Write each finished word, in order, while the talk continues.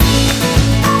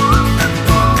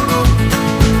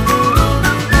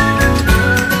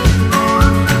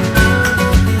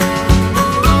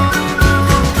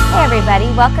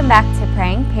Welcome back to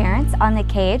Praying Parents on the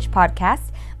KH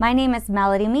podcast. My name is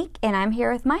Melody Meek, and I'm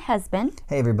here with my husband.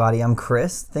 Hey everybody, I'm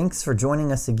Chris. Thanks for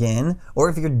joining us again. Or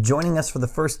if you're joining us for the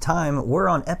first time, we're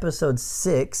on episode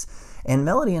 6, and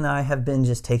Melody and I have been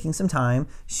just taking some time,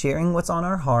 sharing what's on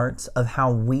our hearts of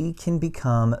how we can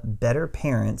become better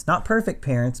parents. Not perfect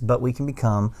parents, but we can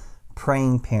become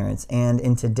praying parents. And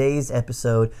in today's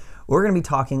episode, we're going to be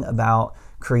talking about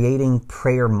creating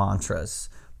prayer mantras.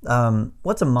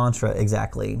 What's a mantra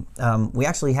exactly? We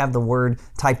actually have the word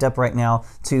typed up right now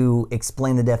to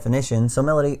explain the definition. So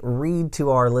Melody, read to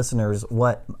our listeners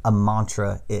what a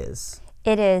mantra is.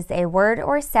 It is a word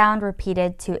or sound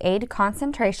repeated to aid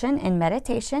concentration in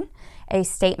meditation, a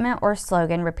statement or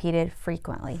slogan repeated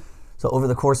frequently. So over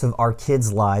the course of our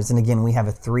kids' lives, and again, we have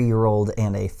a 3-year-old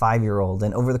and a 5-year-old,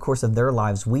 and over the course of their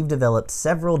lives, we've developed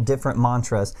several different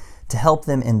mantras to help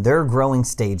them in their growing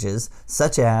stages,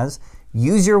 such as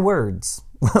use your words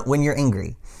when you're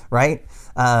angry, right?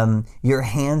 Your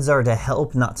hands are to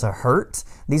help, not to hurt.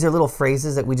 These are little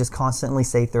phrases that we just constantly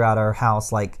say throughout our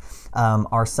house, like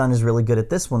our son is really good at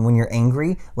this one. When you're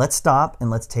angry, let's stop and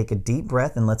let's take a deep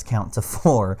breath and let's count to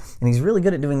 4. And he's really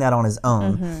good at doing that on his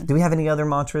own. Mm-hmm. Do we have any other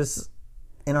mantras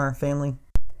in our family?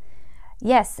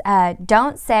 Yes.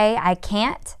 Don't say I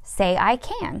can't, say I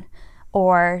can.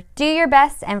 Or do your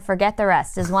best and forget the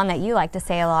rest is one that you like to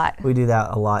say a lot. We do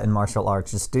that a lot in martial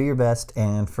arts. Just do your best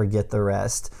and forget the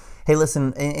rest. Hey,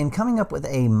 listen, in coming up with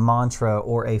a mantra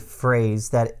or a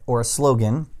phrase or a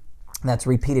slogan that's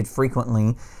repeated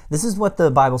frequently, this is what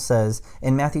the Bible says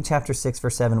in Matthew chapter 6,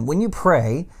 verse 7. When you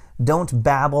pray, don't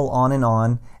babble on and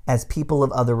on as people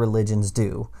of other religions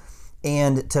do.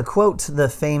 And to quote the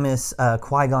famous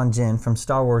Qui-Gon Jinn from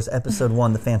Star Wars Episode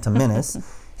 1, The Phantom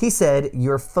Menace, he said,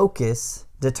 your focus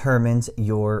determines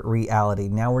your reality.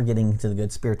 Now we're getting into the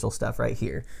good spiritual stuff right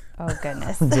here. Oh,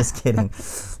 goodness. Just kidding.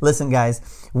 Listen,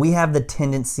 guys, we have the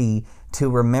tendency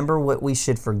to remember what we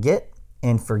should forget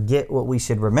and forget what we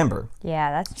should remember.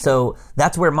 Yeah, that's true. So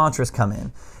that's where mantras come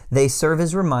in. They serve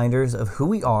as reminders of who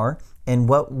we are and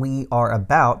what we are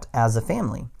about as a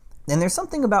family. And there's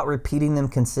something about repeating them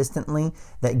consistently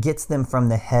that gets them from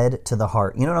the head to the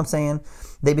heart. You know what I'm saying?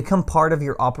 They become part of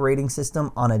your operating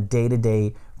system on a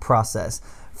day-to-day process.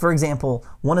 For example,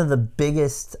 one of the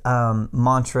biggest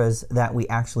mantras that we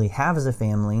actually have as a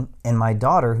family, and my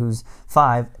daughter, who's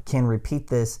 5, can repeat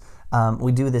this.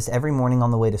 We do this every morning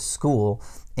on the way to school.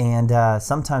 And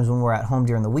sometimes when we're at home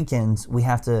during the weekends, we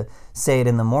have to say it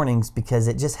in the mornings because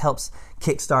it just helps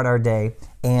kickstart our day.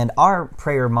 And our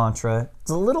prayer mantra,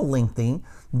 it's a little lengthy,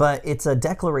 but it's a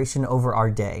declaration over our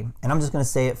day. And I'm just going to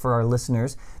say it for our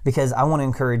listeners because I want to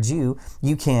encourage you.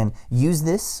 You can use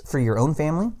this for your own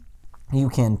family. You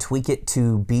can tweak it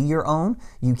to be your own.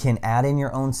 You can add in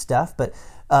your own stuff. But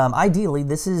ideally,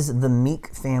 this is the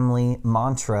Meek family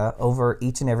mantra over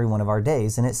each and every one of our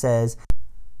days. And it says,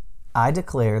 I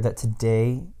declare that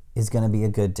today is going to be a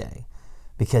good day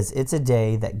because it's a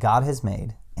day that God has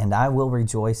made and I will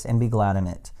rejoice and be glad in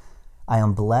it. I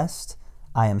am blessed.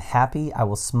 I am happy. I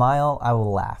will smile. I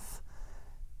will laugh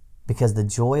because the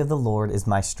joy of the Lord is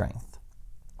my strength.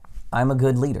 I'm a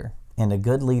good leader and a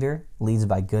good leader leads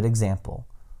by good example.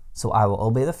 So I will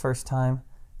obey the first time,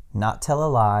 not tell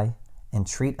a lie, and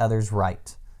treat others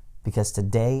right because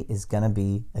today is going to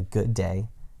be a good day.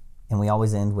 And we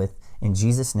always end with, in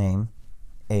Jesus' name,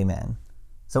 amen.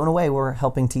 So in a way, we're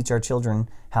helping teach our children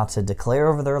how to declare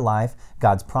over their life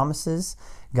God's promises,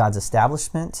 God's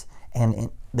establishment, and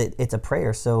it's a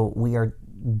prayer. So we are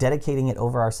dedicating it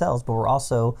over ourselves, but we're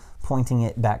also pointing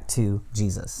it back to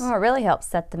Jesus. Well, it really helps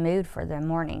set the mood for the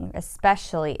morning,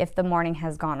 especially if the morning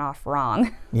has gone off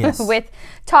wrong. Yes. With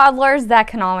toddlers, that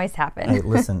can always happen. Hey,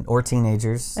 listen, or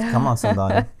teenagers. Come on,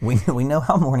 somebody. We know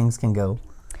how mornings can go.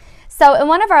 So in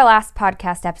one of our last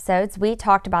podcast episodes, we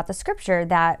talked about the scripture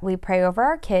that we pray over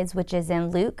our kids, which is in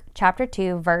Luke chapter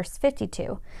 2, verse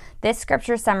 52. This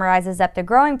scripture summarizes up the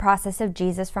growing process of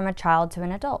Jesus from a child to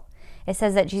an adult. It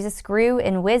says that Jesus grew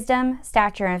in wisdom,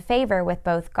 stature, and favor with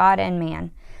both God and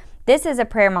man. This is a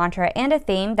prayer mantra and a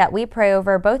theme that we pray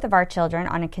over both of our children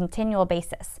on a continual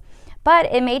basis. But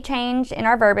it may change in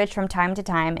our verbiage from time to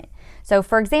time. So,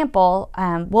 for example,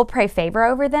 we'll pray favor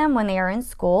over them when they are in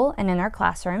school and in our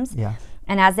classrooms. Yeah.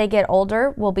 And as they get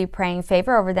older, we'll be praying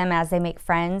favor over them as they make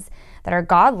friends that are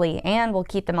godly and will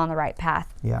keep them on the right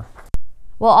path. Yeah.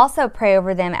 We'll also pray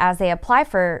over them as they apply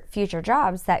for future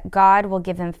jobs that God will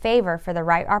give them favor for the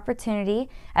right opportunity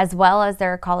as well as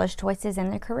their college choices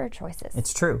and their career choices.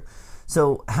 It's true.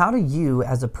 So how do you,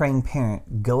 as a praying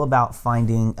parent, go about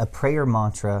finding a prayer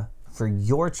mantra for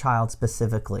your child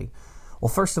specifically? Well,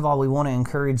 first of all, we want to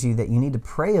encourage you that you need to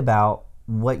pray about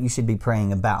what you should be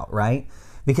praying about, right?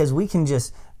 because we can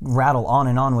just rattle on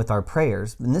and on with our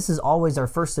prayers. And this is always our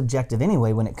first objective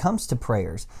anyway when it comes to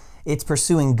prayers. It's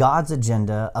pursuing God's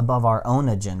agenda above our own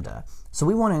agenda. So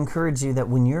we want to encourage you that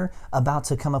when you're about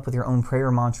to come up with your own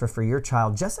prayer mantra for your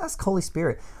child, just ask Holy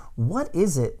Spirit, what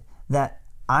is it that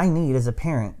I need as a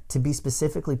parent to be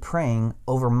specifically praying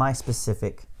over my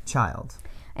specific child?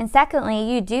 And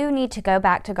secondly, you do need to go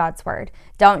back to God's Word.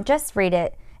 Don't just read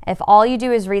it. If all you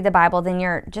do is read the Bible, then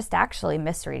you're just actually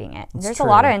misreading it. There's a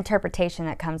lot of interpretation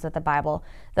that comes with the Bible.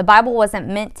 The Bible wasn't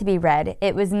meant to be read.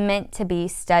 It was meant to be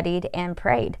studied and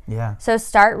prayed. Yeah. So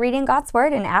start reading God's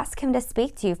Word and ask Him to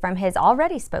speak to you from His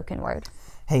already spoken Word.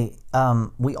 Hey,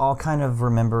 we all kind of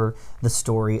remember the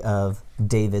story of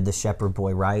David, the shepherd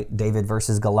boy, right? David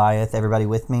versus Goliath. Everybody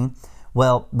with me?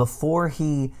 Well, before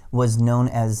he was known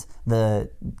as the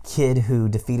kid who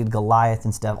defeated Goliath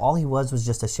and stuff, all he was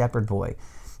just a shepherd boy.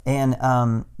 And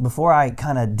before I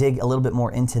kind of dig a little bit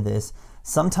more into this,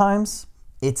 sometimes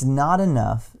it's not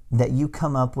enough that you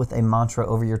come up with a mantra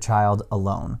over your child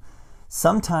alone.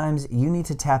 Sometimes you need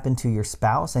to tap into your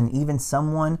spouse and even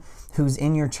someone who's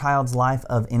in your child's life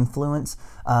of influence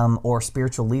or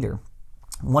spiritual leader.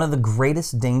 One of the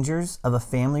greatest dangers of a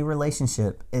family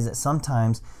relationship is that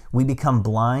sometimes we become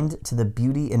blind to the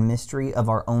beauty and mystery of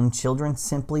our own children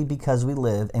simply because we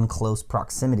live in close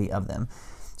proximity of them.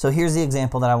 So here's the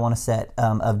example that I want to set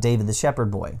of David the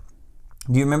shepherd boy.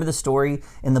 Do you remember the story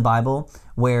in the Bible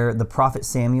where the prophet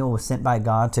Samuel was sent by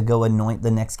God to go anoint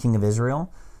the next king of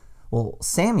Israel? Well,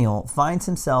 Samuel finds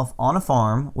himself on a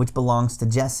farm which belongs to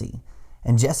Jesse.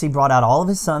 And Jesse brought out all of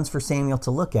his sons for Samuel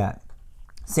to look at.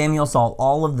 Samuel saw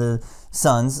all of the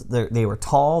sons. They were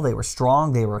tall, they were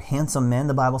strong, they were handsome men,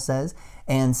 the Bible says.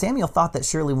 And Samuel thought that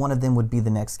surely one of them would be the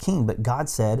next king. But God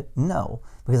said, no,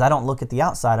 because I don't look at the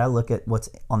outside, I look at what's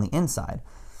on the inside.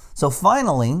 So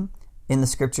finally, in the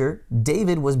scripture,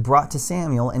 David was brought to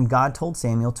Samuel, and God told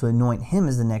Samuel to anoint him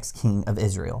as the next king of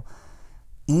Israel.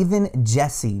 Even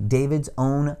Jesse, David's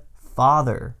own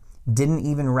father, didn't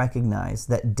even recognize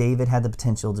that David had the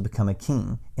potential to become a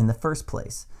king in the first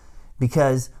place.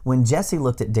 Because when Jesse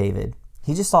looked at David,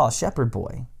 he just saw a shepherd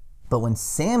boy. But when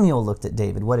Samuel looked at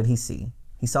David, what did he see?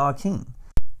 He saw a king.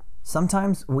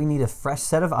 Sometimes we need a fresh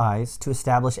set of eyes to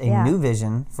establish a new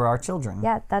vision for our children.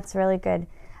 Yeah, that's really good.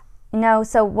 No,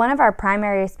 so one of our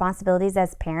primary responsibilities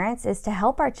as parents is to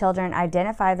help our children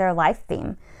identify their life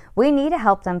theme. We need to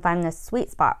help them find the sweet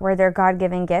spot where their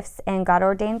God-given gifts and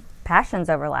God-ordained passions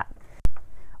overlap.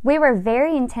 We were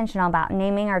very intentional about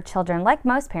naming our children like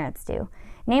most parents do.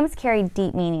 Names carry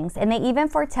deep meanings, and they even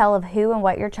foretell of who and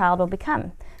what your child will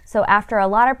become. So after a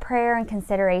lot of prayer and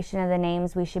consideration of the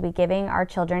names we should be giving our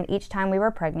children each time we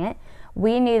were pregnant,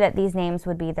 we knew that these names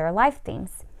would be their life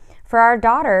themes. For our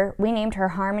daughter, we named her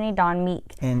Harmony Dawn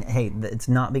Meek. And hey, it's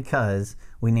not because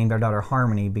we named our daughter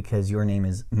Harmony because your name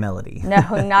is Melody. No,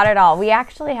 not at all. We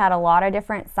actually had a lot of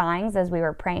different signs as we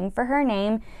were praying for her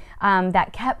name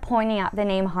that kept pointing out the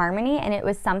name Harmony, and it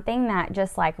was something that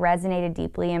just like resonated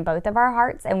deeply in both of our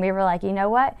hearts, and we were like, you know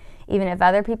what? Even if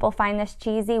other people find this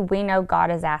cheesy, we know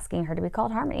God is asking her to be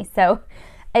called Harmony. So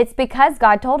it's because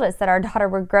God told us that our daughter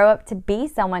would grow up to be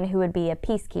someone who would be a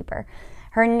peacekeeper.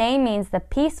 Her name means the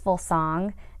peaceful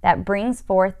song that brings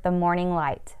forth the morning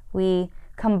light. We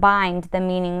combined the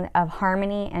meaning of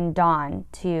harmony and dawn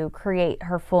to create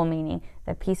her full meaning,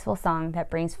 the peaceful song that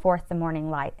brings forth the morning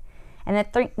light. And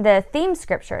the theme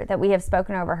scripture that we have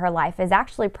spoken over her life is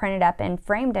actually printed up and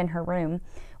framed in her room,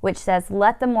 which says,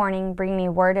 "Let the morning bring me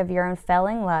word of your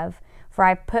unfailing love, for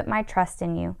I put my trust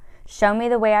in you. Show me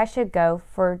the way I should go,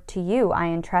 for to you I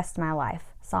entrust my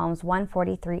life." Psalms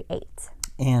 143:8.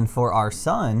 And for our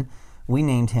son, we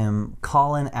named him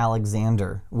Colin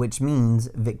Alexander, which means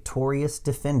victorious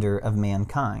defender of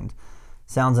mankind.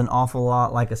 Sounds an awful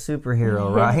lot like a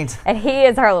superhero, right? And he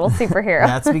is our little superhero.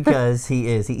 That's because he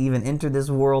is. He even entered this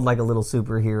world like a little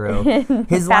superhero.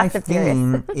 His life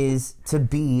theme is to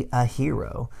be a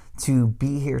hero, to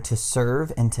be here to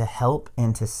serve and to help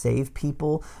and to save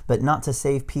people, but not to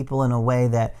save people in a way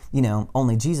that,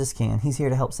 only Jesus can. He's here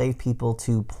to help save people,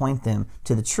 to point them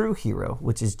to the true hero,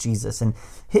 which is Jesus. And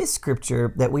his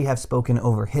scripture that we have spoken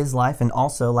over his life, and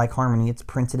also like Harmony, it's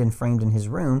printed and framed in his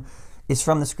room, is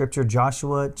from the scripture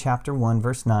Joshua chapter 1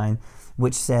 verse 9,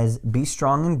 which says, "Be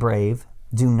strong and brave,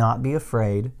 do not be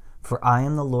afraid, for I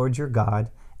am the Lord your God,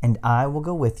 and I will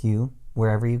go with you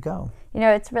wherever you go."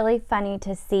 It's really funny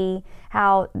to see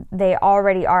how they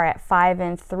already are at 5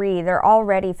 and 3. They're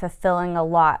already fulfilling a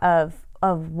lot of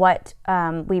what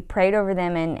we prayed over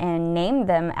them and named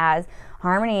them as.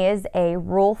 Harmony is a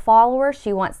rule follower.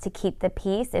 She wants to keep the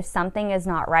peace. If something is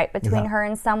not right between her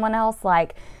and someone else,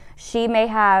 like she may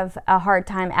have a hard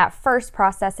time at first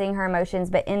processing her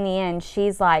emotions, but in the end,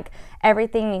 she's like,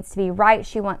 everything needs to be right.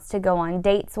 She wants to go on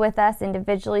dates with us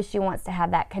individually. She wants to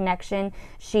have that connection.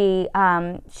 She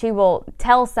will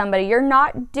tell somebody, you're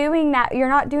not doing that. You're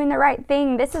not doing the right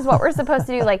thing. This is what we're supposed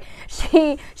to do. Like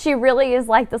she really is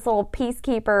like this little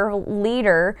peacekeeper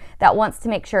leader that wants to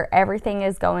make sure everything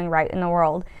is going right in the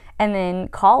world. And then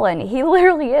Colin, he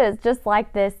literally is just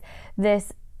like this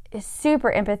super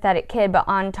empathetic kid, but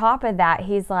on top of that,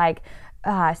 he's like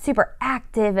super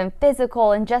active and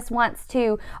physical and just wants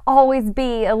to always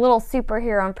be a little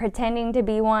superhero and pretending to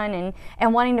be one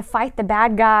and wanting to fight the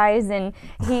bad guys. And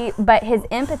but his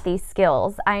empathy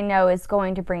skills, I know, is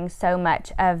going to bring so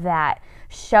much of that,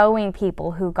 showing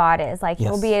people who God is. Like,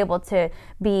 he'll be able to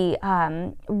be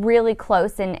really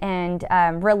close and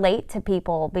relate to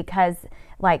people because,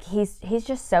 like, he's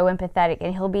just so empathetic,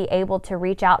 and he'll be able to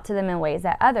reach out to them in ways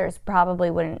that others probably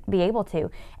wouldn't be able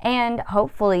to, and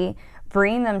hopefully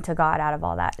bring them to God out of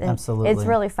all that. And absolutely. It's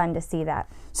really fun to see that.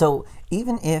 So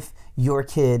even if your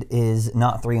kid is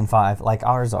not 3 and 5 like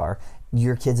ours are,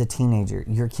 your kid's a teenager,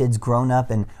 your kid's grown up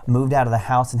and moved out of the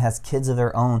house and has kids of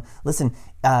their own, listen,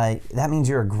 that means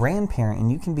you're a grandparent,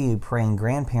 and you can be a praying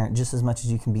grandparent just as much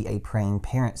as you can be a praying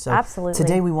parent. So absolutely.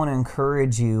 Today we want to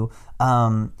encourage you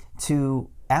to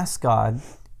ask God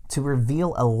to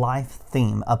reveal a life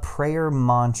theme, a prayer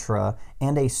mantra,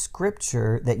 and a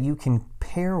scripture that you can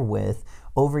pair with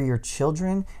over your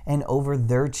children and over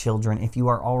their children if you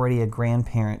are already a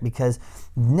grandparent, because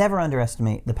never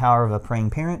underestimate the power of a praying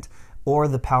parent or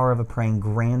the power of a praying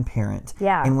grandparent.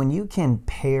 Yeah. And when you can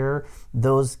pair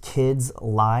those kids'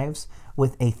 lives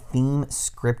with a theme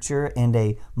scripture and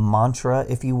a mantra,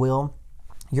 if you will,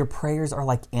 your prayers are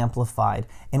like amplified.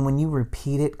 And when you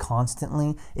repeat it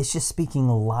constantly, it's just speaking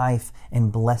life and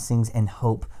blessings and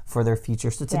hope for their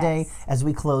future. So today, as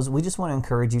we close, we just want to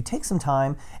encourage you, take some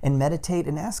time and meditate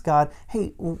and ask God, hey,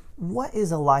 what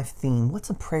is a life theme? What's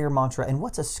a prayer mantra? And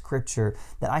what's a scripture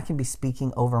that I can be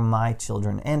speaking over my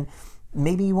children? And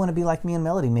maybe you want to be like me and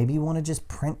Melody. Maybe you want to just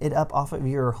print it up off of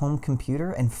your home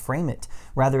computer and frame it.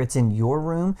 Rather, it's in your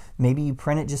room. Maybe you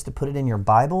print it just to put it in your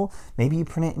Bible. Maybe you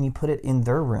print it and you put it in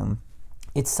their room.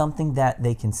 It's something that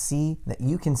they can see, that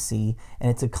you can see, and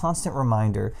it's a constant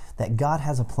reminder that God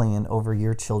has a plan over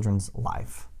your children's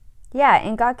life. Yeah,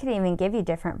 and God could even give you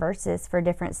different verses for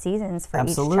different seasons for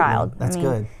absolutely. Each child. That's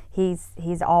good.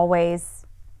 He's always,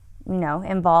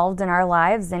 involved in our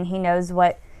lives, and he knows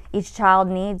what each child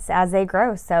needs as they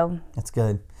grow. So that's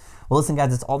good. Well, listen,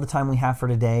 guys, that's all the time we have for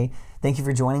today. Thank you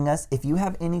for joining us. If you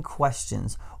have any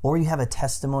questions or you have a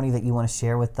testimony that you want to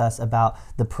share with us about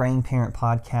the Praying Parent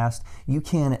Podcast, you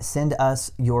can send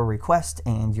us your request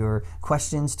and your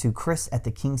questions to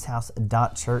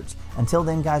chris@thekingshouse.church. Until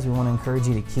then, guys, we want to encourage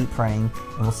you to keep praying,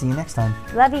 and we'll see you next time.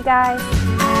 Love you guys.